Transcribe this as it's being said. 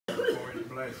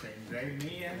blessings.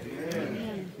 Amen?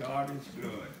 Amen. God is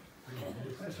good.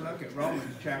 Let's look at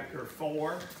Romans chapter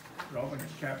 4.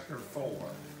 Romans chapter 4.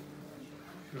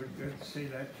 Good to see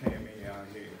that Tammy out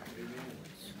here.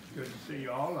 Good to see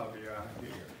all of you out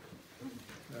here.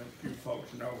 Let you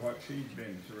folks know what she's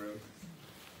been through.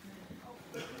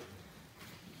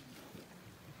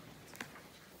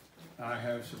 I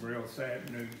have some real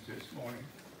sad news this morning.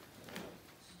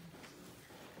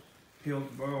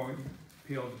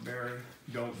 Pillsbury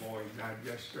Doughboy died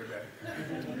yesterday.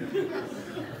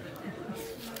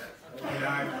 He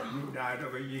died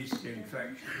of a yeast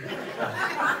infection.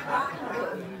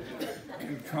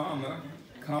 And trauma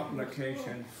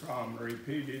complications from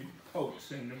repeated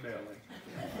pokes in the belly.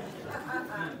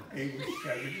 He was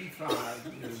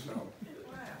 75 years old.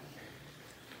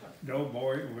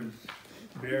 Doughboy was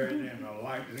buried in a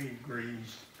lightly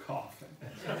greased coffin.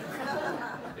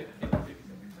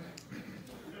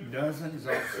 Dozens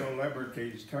of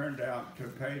celebrities turned out to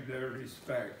pay their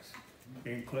respects,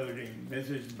 including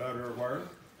Mrs. Butterworth,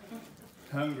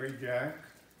 Hungry Jack,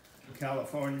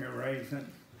 California Raisin,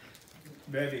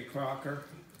 Betty Crocker,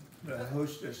 the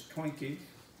Hostess Twinkies,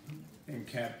 and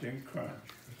Captain Crunch.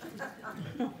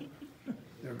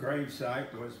 The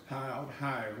gravesite was piled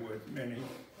high with many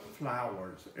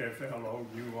flowers,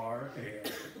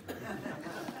 F-L-O-U-R-S.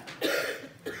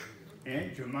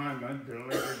 Aunt Jemima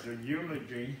delivered the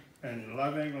eulogy and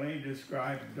lovingly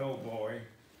described Doughboy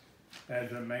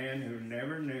as a man who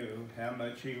never knew how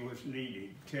much he was needed.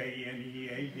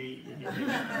 K-N-E-A-D.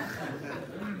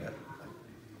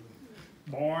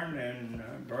 Born and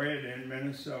bred in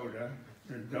Minnesota,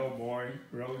 the Doughboy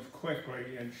rose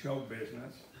quickly in show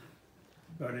business,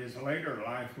 but his later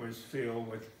life was filled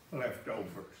with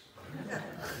leftovers.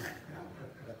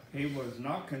 He was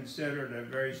not considered a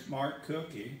very smart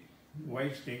cookie,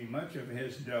 wasting much of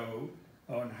his dough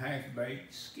on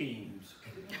half-baked schemes.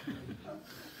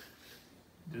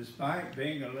 Despite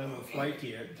being a little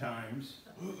flaky at times,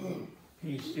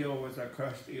 he still was a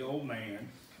crusty old man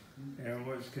and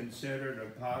was considered a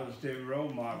positive role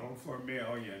model for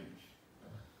millions.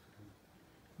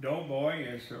 Doughboy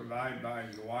is survived by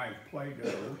his wife,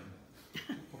 Play-Doh,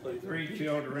 3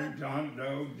 children, John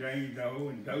Doe, Jane Doe,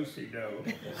 and Dosey Doe.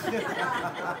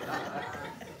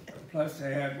 Plus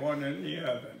they had one in the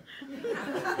oven.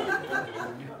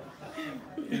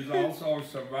 He is also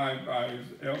survived by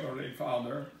his elderly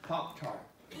father, Pop-Tart.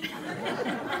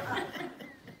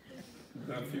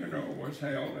 The funeral was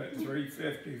held at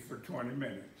 3:50 for 20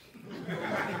 minutes.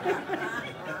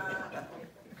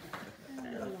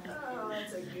 Oh,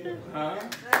 that's a good one.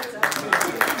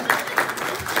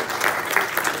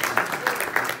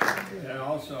 And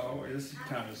also, it's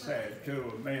kind of sad too,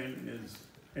 a man is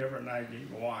ever nagging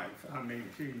wife. I mean,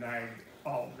 she nagged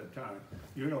all the time.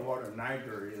 You know what a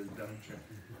nagger is, don't you?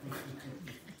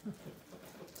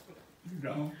 You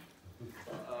don't?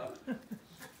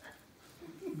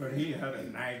 But he had a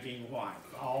nagging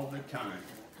wife all the time.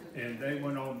 And they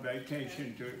went on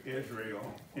vacation to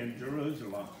Israel in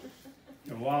Jerusalem.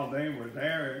 And while they were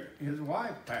there, his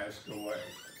wife passed away.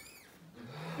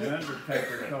 The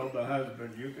undertaker told the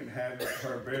husband, you can have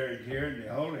her buried here in the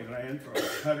Holy Land for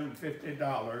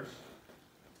 $150,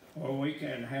 or we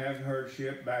can have her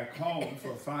shipped back home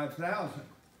for $5,000.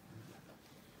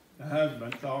 The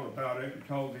husband thought about it and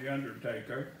told the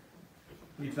undertaker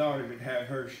he thought he would have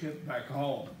her shipped back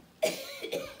home.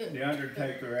 The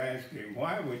undertaker asked him,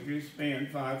 why would you spend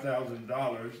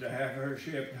 $5,000 to have her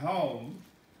shipped home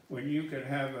when you could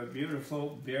have a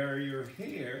beautiful burial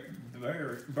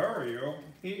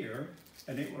here,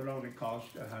 and it would only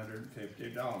cost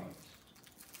 $150?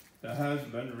 The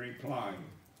husband replied,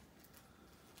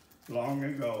 long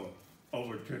ago,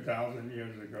 over 2,000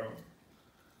 years ago,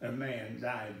 a man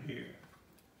died here.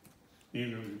 He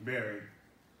was buried.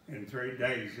 In 3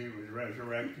 days, he was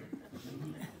resurrected.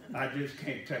 I just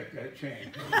can't take that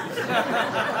chance.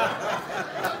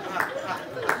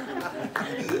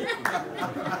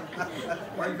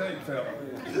 What do you think, fella?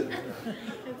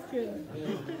 That's good.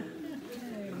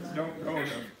 Don't go to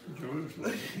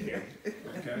Jerusalem again,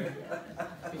 okay?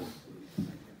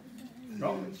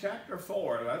 Romans chapter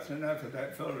 4, that's enough of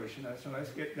that foolishness, and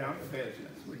let's get down to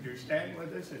business. Would you stand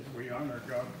with us as we honor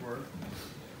God's word?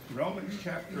 Romans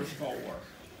chapter 4.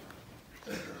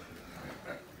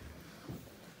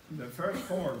 The first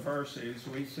 4 verses,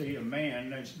 we see a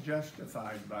man that's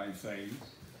justified by faith.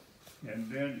 And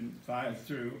then 5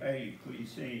 through 8, we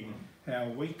see how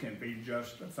we can be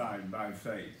justified by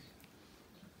faith.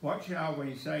 What shall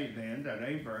we say then that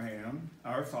Abraham,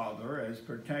 our father, as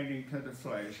pertaining to the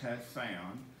flesh, hath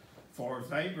found? For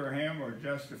if Abraham were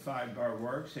justified by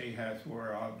works, he hath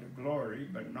whereof the glory,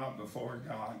 but not before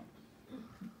God.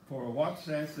 For what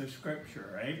saith the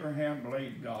Scripture? Abraham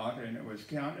believed God, and it was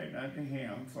counted unto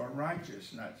him for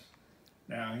righteousness.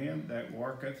 Now him that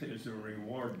worketh is a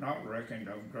reward not reckoned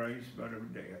of grace, but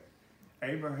of debt.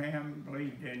 Abraham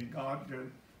believed in God.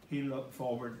 He looked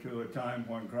forward to a time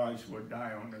when Christ would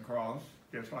die on the cross,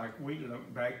 just like we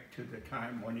look back to the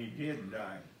time when he did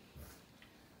die.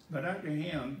 But unto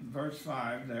him, verse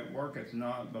 5, that worketh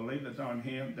not, believeth on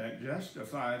him that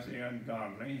justifies the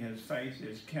ungodly, his faith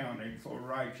is counted for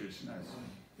righteousness.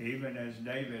 Even as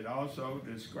David also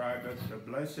describeth the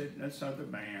blessedness of the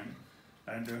man,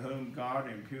 unto whom God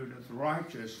imputeth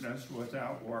righteousness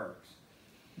without works.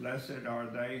 Blessed are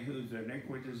they whose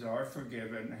iniquities are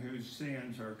forgiven, whose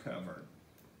sins are covered.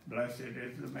 Blessed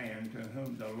is the man to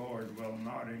whom the Lord will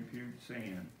not impute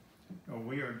sin. So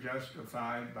we are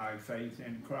justified by faith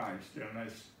in Christ, and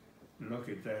let's look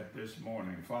at that this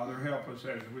morning. Father, help us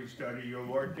as we study your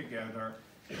word together.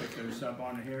 If there's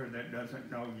someone here that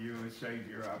doesn't know you as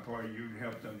Savior, I pray you'd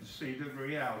help them see the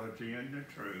reality and the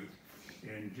truth.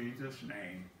 In Jesus'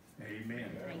 name, amen.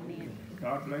 Amen.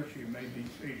 God bless you. You may be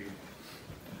seated.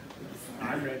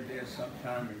 I read this some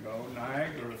time ago.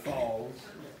 Niagara Falls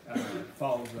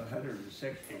falls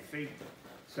 160 feet.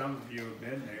 Some of you have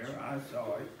been there. I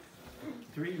saw it.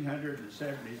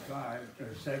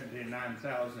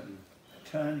 79,000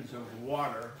 tons of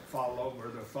water fall over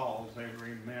the falls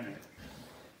every minute.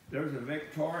 There's a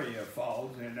Victoria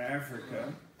Falls in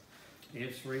Africa.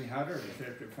 It's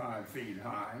 355 feet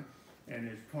high, and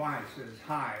it's twice as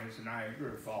high as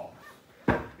Niagara Falls.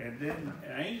 And then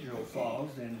Angel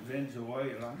Falls in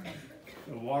Venezuela,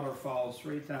 the water falls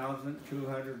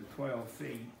 3,212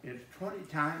 feet. It's 20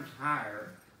 times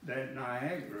higher than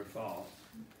Niagara Falls.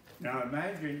 Now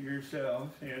imagine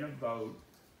yourself in a boat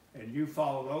and you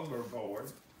fall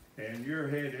overboard and you're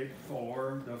headed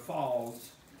for the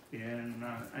falls in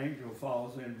Angel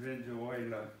Falls in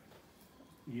Venezuela.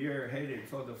 You're headed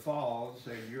for the falls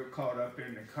and you're caught up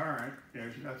in the current.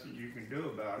 There's nothing you can do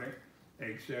about it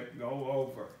except go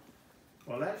over.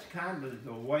 Well, that's kind of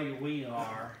the way we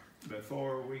are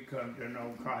before we come to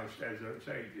know Christ as our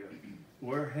Savior.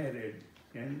 We're headed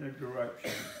in the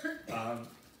direction of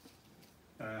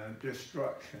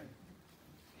destruction,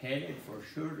 headed for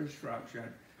sure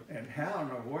destruction. And how in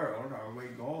the world are we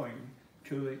going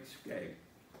to escape?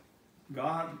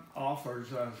 God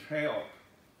offers us help,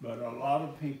 but a lot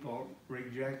of people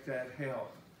reject that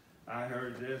help. I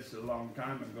heard this a long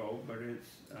time ago, but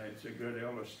it's a good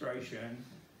illustration.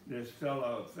 This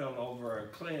fellow fell over a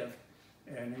cliff,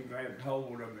 and he grabbed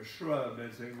hold of a shrub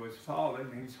as he was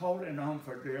falling. He's holding on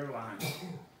for dear life.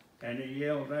 And he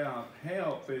yelled out,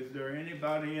 "Help, is there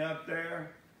anybody up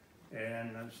there?"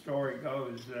 And the story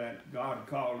goes that God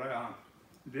called out,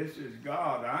 "This is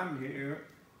God, I'm here.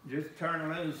 Just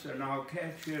turn loose and I'll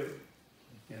catch you."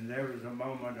 And there was a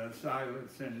moment of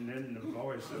silence, and then the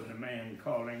voice of the man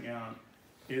calling out,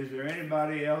 "Is there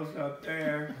anybody else up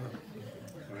there?"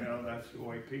 Well, that's the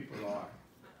way people are.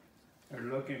 They're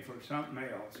looking for something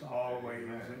else always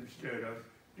instead of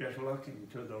just looking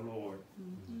to the Lord.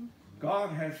 Mm-hmm.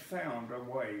 God has found a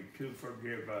way to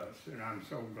forgive us, and I'm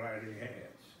so glad he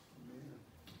has.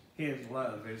 His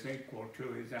love is equal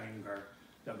to his anger.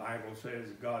 The Bible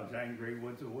says God's angry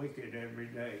with the wicked every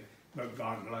day, but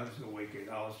God loves the wicked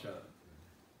also.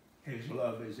 His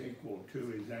love is equal to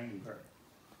his anger.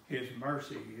 His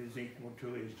mercy is equal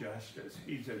to his justice.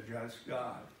 He's a just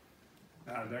God.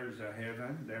 There's a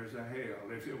heaven, there's a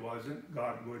hell. If it wasn't,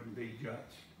 God wouldn't be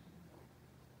just.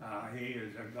 He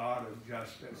is a God of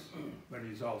justice, but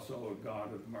he's also a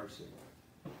God of mercy.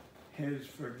 His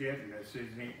forgiveness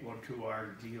is equal to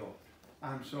our guilt.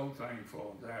 I'm so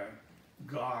thankful that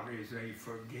God is a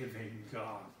forgiving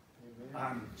God.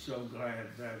 I'm so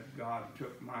glad that God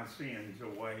took my sins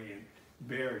away and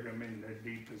buried them in the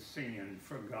deepest sea and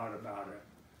forgot about it.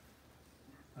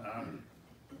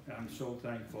 I'm so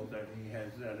thankful that he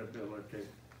has that ability.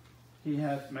 He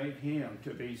hath made him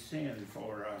to be sin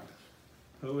for us,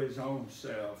 who his own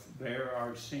self bare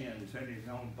our sins in his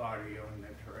own body on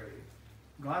the tree.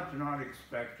 God's not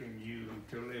expecting you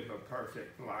to live a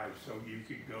perfect life so you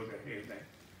could go to heaven.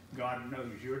 God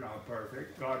knows you're not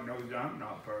perfect. God knows I'm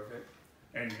not perfect.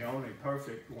 And the only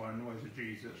perfect one was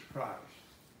Jesus Christ.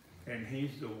 And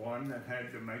he's the one that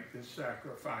had to make the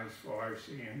sacrifice for our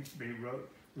sins, be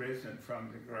risen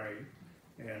from the grave,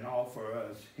 and offer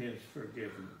us his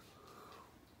forgiveness.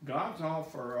 God's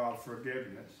offer of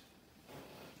forgiveness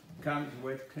comes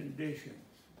with conditions.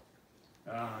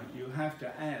 You have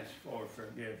to ask for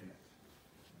forgiveness.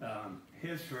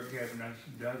 His forgiveness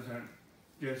doesn't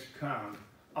just come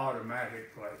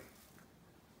automatically.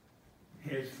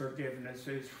 His forgiveness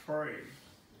is free.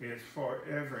 It's for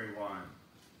everyone.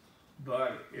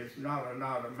 But it's not an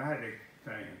automatic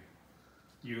thing.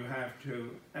 You have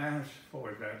to ask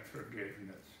for that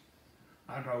forgiveness.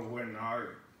 I know when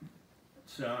our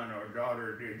son or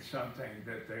daughter did something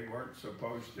that they weren't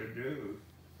supposed to do,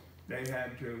 they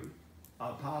had to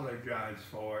apologize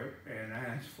for it and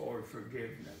ask for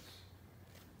forgiveness.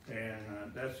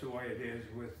 And that's the way it is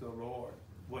with the Lord.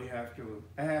 We have to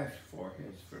ask for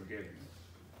his forgiveness.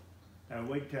 And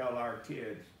we tell our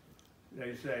kids,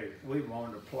 they say, we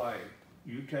want to play.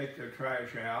 You take the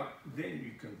trash out, then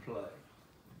you can play.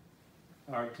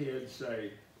 Our kids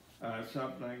say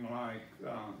something like,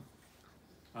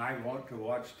 I want to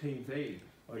watch TV.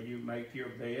 Or you make your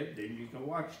bed, then you can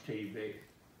watch TV.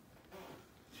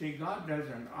 See, God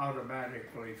doesn't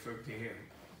automatically forgive,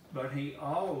 but he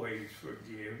always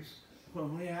forgives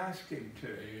when we ask him to.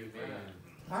 Amen.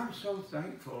 I'm so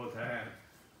thankful that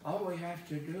all we have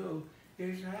to do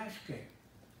is ask him.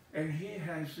 And he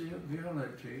has the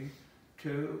ability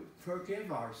to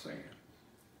forgive our sins.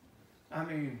 I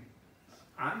mean,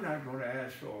 I'm not going to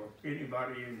ask for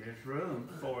anybody in this room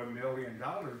for $1 million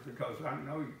because I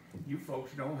know you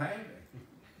folks don't have it.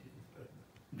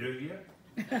 Do you?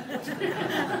 Are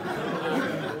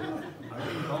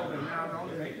you holding out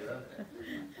on me?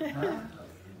 Huh?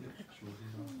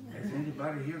 Has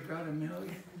anybody here got $1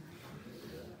 million?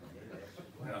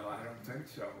 No, I don't think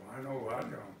so. I know I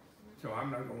don't. So I'm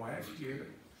not going to ask you.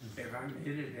 If I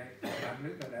needed it, I'm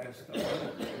not going to ask the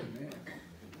Lord. Amen.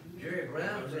 Jerry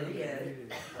Brown said he had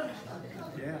it.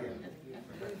 Yeah.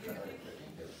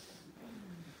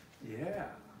 Yeah.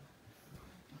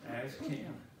 Ask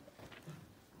him.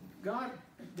 God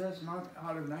does not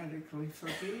automatically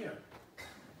forgive.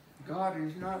 God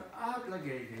is not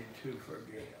obligated to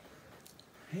forgive.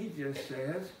 He just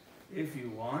says, if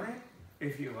you want it,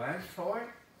 if you ask for it,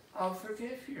 I'll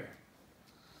forgive you.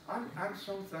 I'm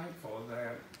so thankful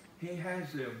that he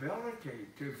has the ability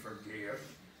to forgive.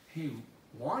 He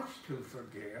wants to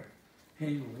forgive.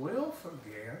 He will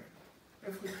forgive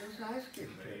if we just ask him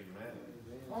to. Amen.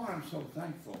 Oh, I'm so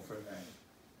thankful for that.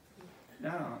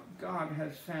 Now, God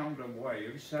has found a way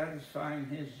of satisfying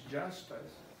his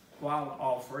justice while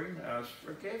offering us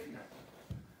forgiveness.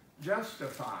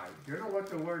 Justified. Do you know what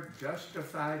the word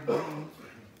justified means?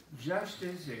 Just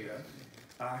as if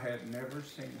I had never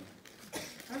sinned.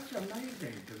 That's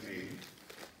amazing to me,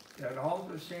 that all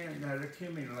the sin that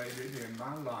accumulated in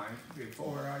my life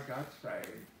before I got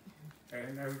saved,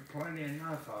 and there's plenty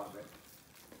enough of it,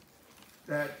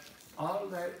 that all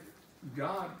that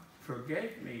God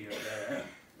forgave me of that,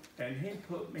 and he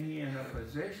put me in a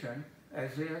position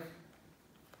as if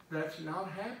that's not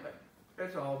happened.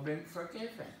 It's all been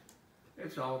forgiven.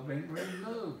 It's all been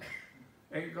removed.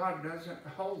 And God doesn't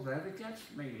hold that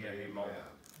against me anymore.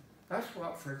 That's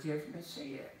what forgiveness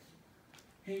is.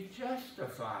 He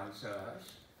justifies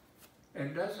us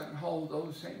and doesn't hold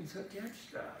those things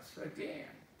against us again.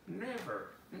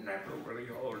 Never will he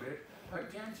hold it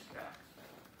against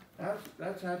us.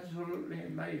 That's absolutely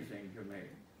amazing to me.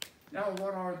 Now,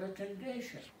 what are the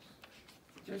conditions?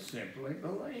 Just simply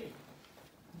believe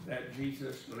that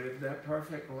Jesus lived that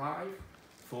perfect life,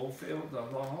 fulfilled the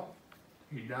law.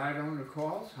 He died on the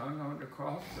cross, hung on the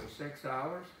cross for 6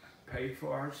 hours, paid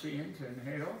for our sins in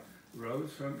hell,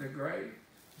 rose from the grave,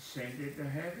 ascended to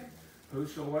heaven.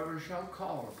 Whosoever shall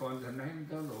call upon the name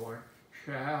of the Lord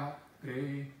shall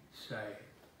be saved.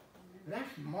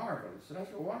 That's marvelous.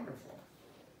 That's wonderful.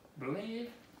 Believe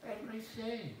and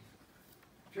receive.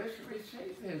 Just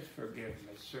receive his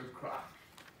forgiveness through Christ.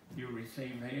 You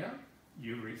receive him,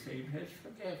 you receive his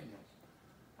forgiveness.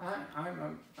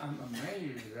 I'm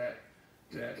amazed that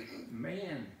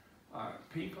men,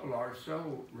 people are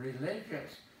so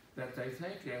religious that they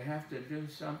think they have to do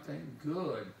something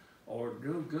good or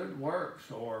do good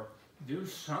works or do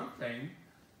something,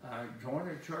 join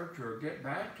a church or get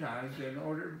baptized in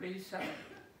order to be saved.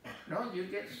 No, you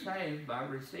get saved by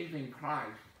receiving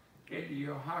Christ into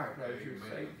your heart as your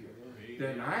Savior.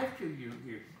 Then after you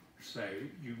get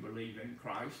saved, you believe in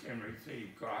Christ and receive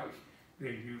Christ,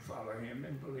 then you follow him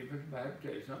and believe his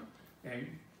baptism and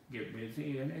get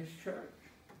busy in his church.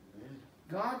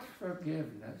 God's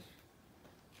forgiveness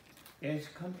is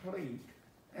complete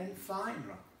and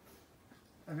final.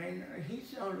 I mean,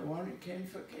 he's the only one that can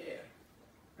forgive.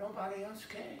 Nobody else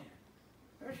can.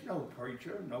 There's no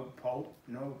preacher, no pope,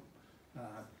 no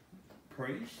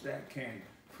priest that can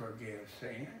forgive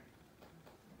sin.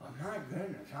 Oh my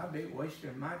goodness, I'd be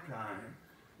wasting my time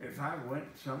if I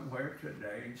went somewhere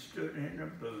today and stood in a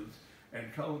booth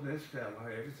and told this fellow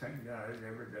everything that I'd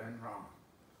ever done wrong.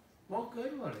 What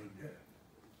good will he do?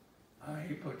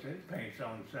 He puts his pants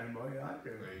on the same way I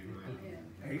do.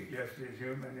 He's just as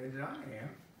human as I am.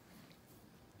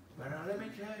 But let me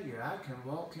tell you, I can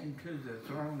walk into the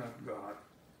throne of God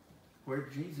where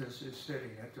Jesus is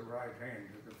sitting at the right hand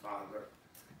of the Father.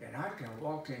 And I can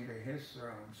walk into his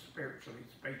throne, spiritually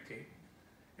speaking,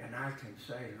 and I can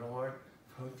say, Lord,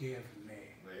 forgive me.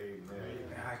 Amen.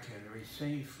 And I can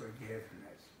receive forgiveness.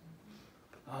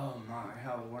 Oh my,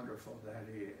 how wonderful that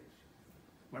is.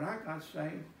 When I got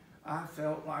saved, I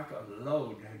felt like a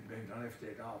load had been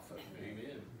lifted off of me.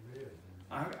 Amen.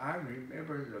 I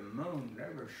remember the moon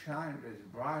never shined as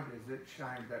bright as it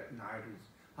shined that night as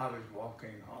I was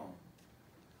walking home.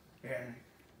 And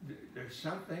there's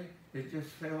something, it just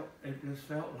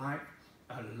felt like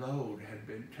a load had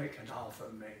been taken off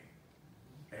of me.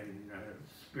 And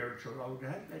spiritual load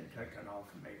had been taken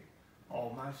off of me.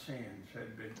 All my sins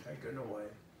had been taken away,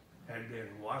 had been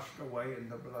washed away in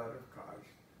the blood of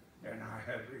Christ, and I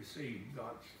had received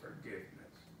God's forgiveness.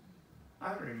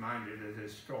 I'm reminded of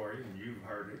this story, and you've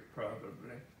heard it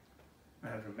probably.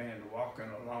 As a man walking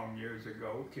along years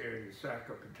ago, carrying a sack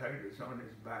of potatoes on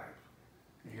his back.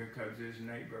 And here comes his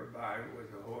neighbor by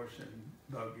with a horse and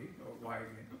buggy or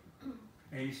wagon.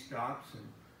 And he stops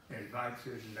and invites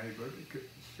his neighbor to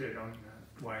sit on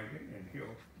the wagon, and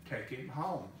he'll take him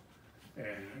home.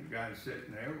 And the guy's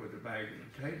sitting there with a bag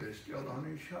of potatoes still on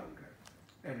his shoulder.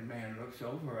 And the man looks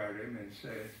over at him and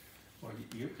says, well,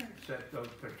 you can set those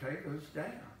potatoes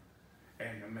down.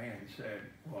 And the man said,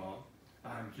 well,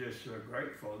 I'm just so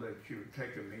grateful that you've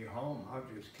taken me home. I'll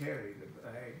just carry the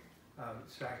bag,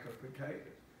 sack of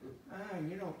potatoes.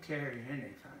 You don't carry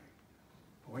anything.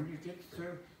 When you get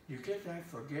through, you get that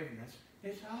forgiveness,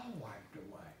 it's all wiped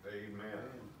away.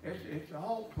 Amen. It's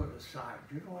all put aside.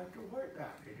 You don't have to worry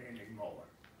about it anymore.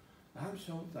 I'm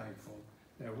so thankful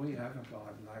that we have a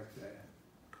God like that.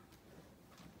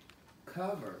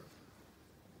 Covered.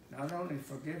 Not only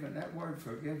forgiven, that word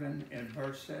forgiven in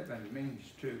verse 7 means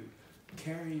to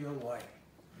carry away.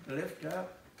 Lift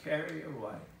up, carry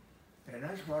away. And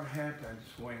that's what happens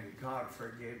when God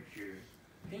forgives you.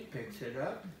 He picks it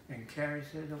up and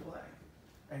carries it away.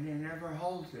 And he never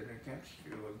holds it against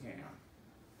you again.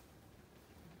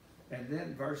 And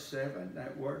then verse 7,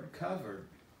 that word covered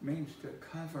means to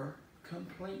cover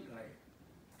completely.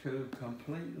 To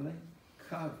completely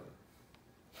cover.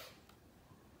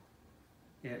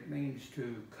 It means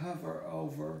to cover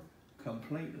over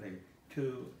completely,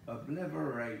 to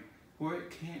obliterate where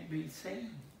it can't be seen.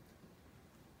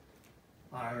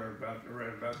 I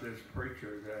read about this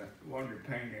preacher that wanted to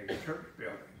paint his church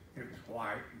building. It was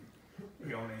white, and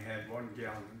he only had 1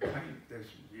 gallon of paint. This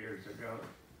was years ago.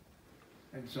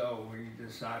 And so we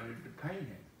decided to paint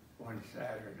it one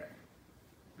Saturday.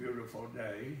 Beautiful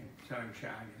day, sun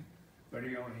shining, but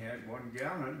he only had 1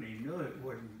 gallon, and he knew it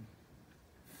wouldn't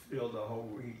fill the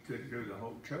whole, he couldn't do the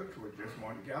whole church with just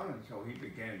 1 gallon, so he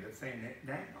began to thin it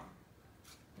down.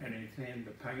 And he thinned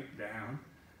the paint down,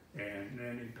 and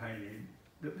then he painted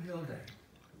the building.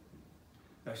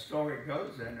 The story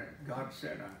goes in it, God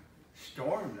sent a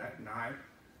storm that night.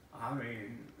 I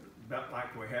mean, about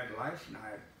like we had last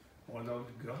night, one of those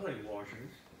gully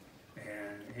washers.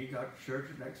 And he got to church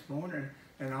the next morning,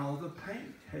 and all the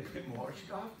paint had been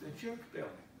washed off the church building.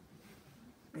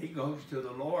 He goes to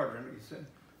the Lord, and he said,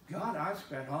 God, I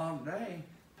spent all day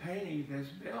painting this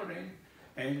building,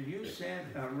 and you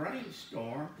sent a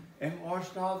rainstorm and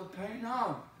washed all the paint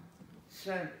off.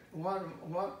 Said, what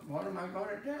am I going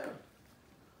to do?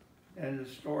 And the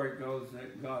story goes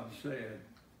that God said,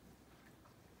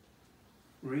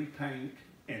 repaint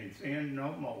and thin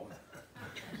no more.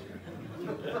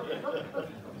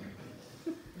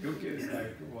 You'll get it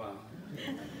after a while.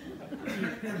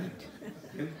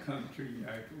 It'll come to you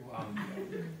after a while.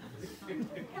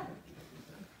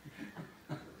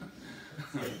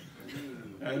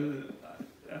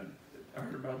 I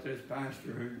heard about this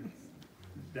pastor who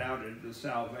doubted the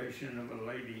salvation of a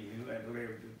lady who had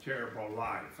lived a terrible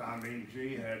life. I mean,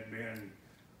 she had been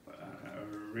a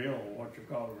real, what you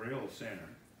call a real sinner.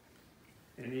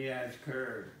 And he asked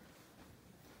her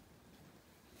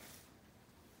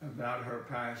about her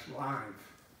past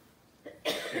life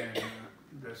and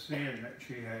the sin that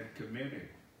she had committed.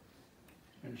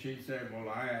 And she said, well,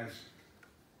 I asked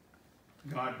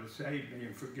God to save me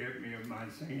and forgive me of my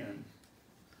sins.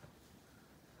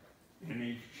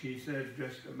 And she said,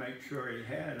 just to make sure he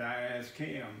had, I asked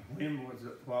him,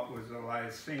 what was the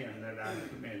last sin that I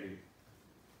committed?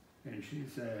 And she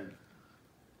said,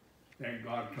 then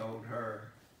God told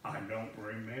her, I don't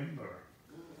remember.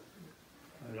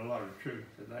 There's a lot of truth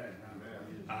to that.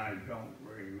 I don't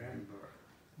remember.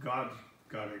 God's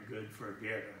got a good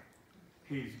forgetter.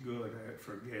 He's good at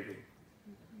forgetting.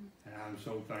 And I'm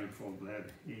so thankful that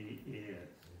he is.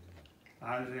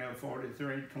 Isaiah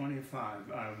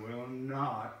 43:25, I will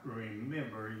not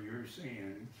remember your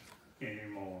sins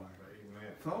anymore.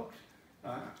 Amen. Folks,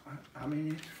 I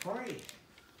mean, it's free.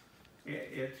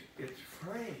 It's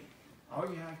free. All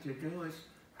you have to do is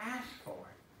ask for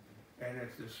it. And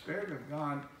if the Spirit of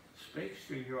God speaks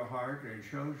to your heart and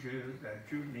shows you that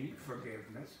you need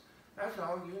forgiveness, that's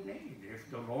all you need. If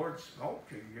the Lord spoke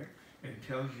to you and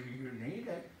tells you you need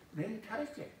it, then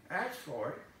take it. Ask for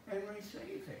it and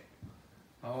receive it.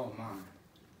 Oh my,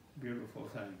 beautiful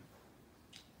thing.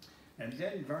 And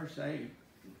then verse 8,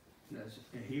 says,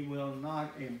 he will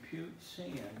not impute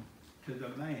sin to the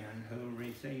man who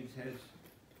receives his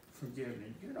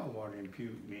forgiveness. You know what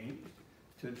impute means.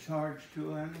 To charge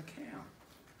to an account.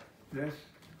 This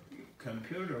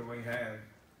computer we have,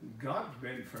 God's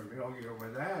been familiar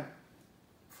with that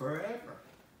forever.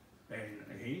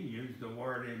 And he used the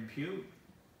word impute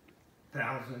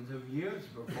thousands of years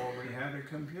before we had a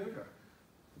computer.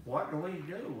 What do we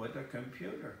do with a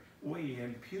computer? We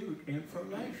impute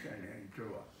information into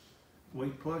it. We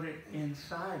put it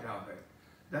inside of it.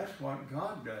 That's what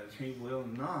God does. He will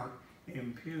not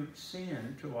impute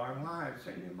sin to our lives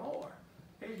anymore.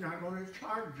 He's not going to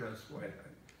charge us with it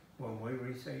when we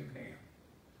receive him.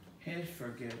 His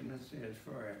forgiveness is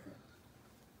forever.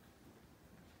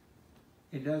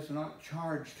 He does not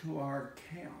charge to our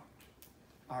account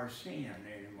our sin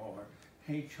anymore.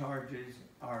 He charges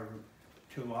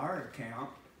to our account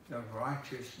the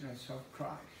righteousness of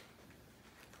Christ.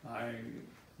 I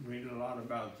read a lot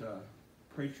about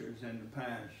preachers in the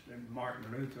past, and Martin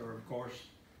Luther, of course,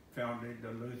 founded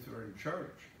the Lutheran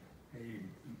Church. He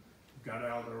got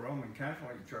out of the Roman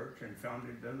Catholic Church and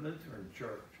founded the Lutheran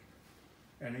Church.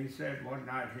 And he said one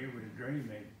night he was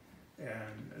dreaming,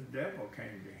 and the devil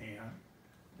came to him,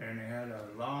 and he had a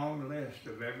long list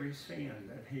of every sin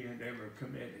that he had ever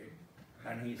committed.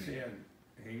 And he said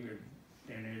in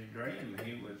his dream,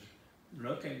 he was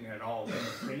looking at all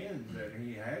the sins that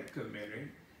he had committed,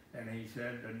 and he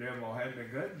said the devil had the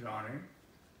goods on him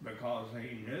because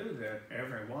he knew that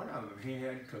every one of them he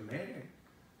had committed,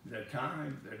 the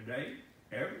time, the date,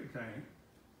 everything.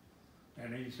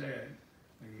 And he said,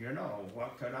 you know,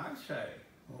 what could I say?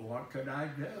 Well, what could I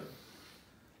do?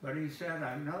 But he said,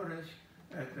 I noticed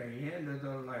at the end of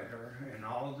the letter and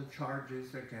all the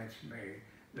charges against me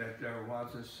that there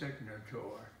was a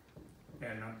signature.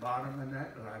 And at the bottom of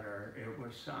that letter, it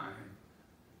was signed,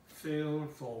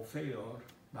 fulfilled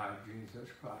by Jesus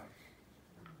Christ.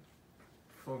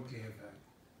 Forgiven.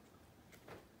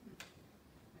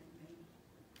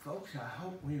 Folks, I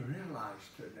hope we realize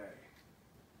today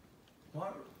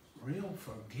what real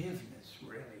forgiveness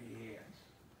really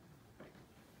is.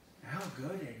 How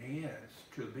good it is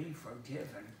to be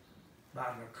forgiven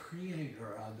by the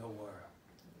Creator of the world.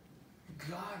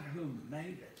 God who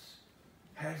made us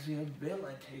has the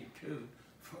ability to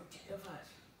forgive us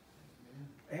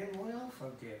and will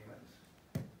forgive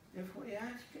us if we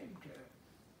ask him to.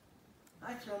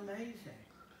 That's amazing.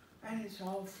 And it's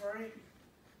all free.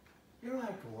 You don't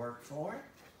have to work for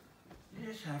it.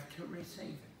 You just have to receive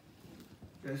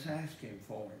it. Just ask him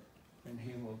for it, and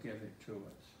he will give it to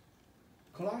us.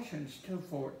 Colossians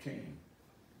 2:14.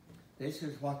 This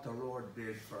is what the Lord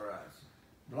did for us.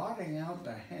 Blotting out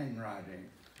the handwriting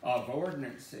of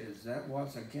ordinances that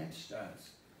was against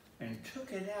us, and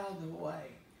took it out of the way,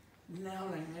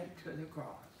 nailing it to the cross.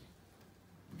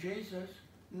 Jesus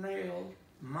nailed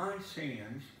my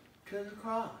sins to the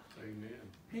cross.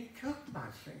 Amen. He took my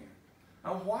sins.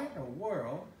 Now, why in the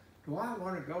world do I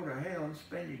want to go to hell and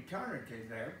spend eternity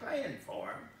there paying for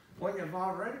them when they've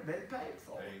already been paid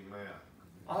for? Amen.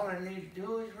 All I need to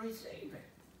do is receive it.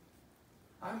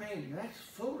 I mean, that's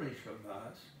foolish of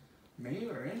us, me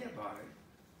or anybody,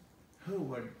 who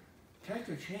would take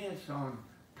a chance on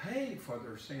paying for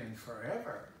their sins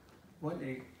forever when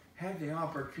they have the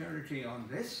opportunity on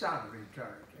this side of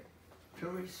eternity to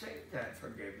receive that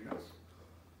forgiveness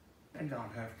and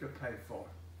don't have to pay for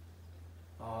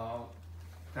it. Oh,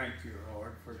 thank you,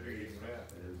 Lord, for Jesus.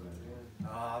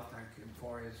 Oh, thank him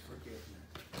for his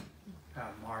forgiveness. How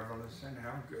marvelous and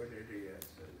how good it is,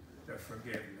 the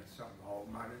forgiveness of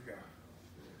Almighty God.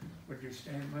 Would you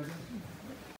stand with us?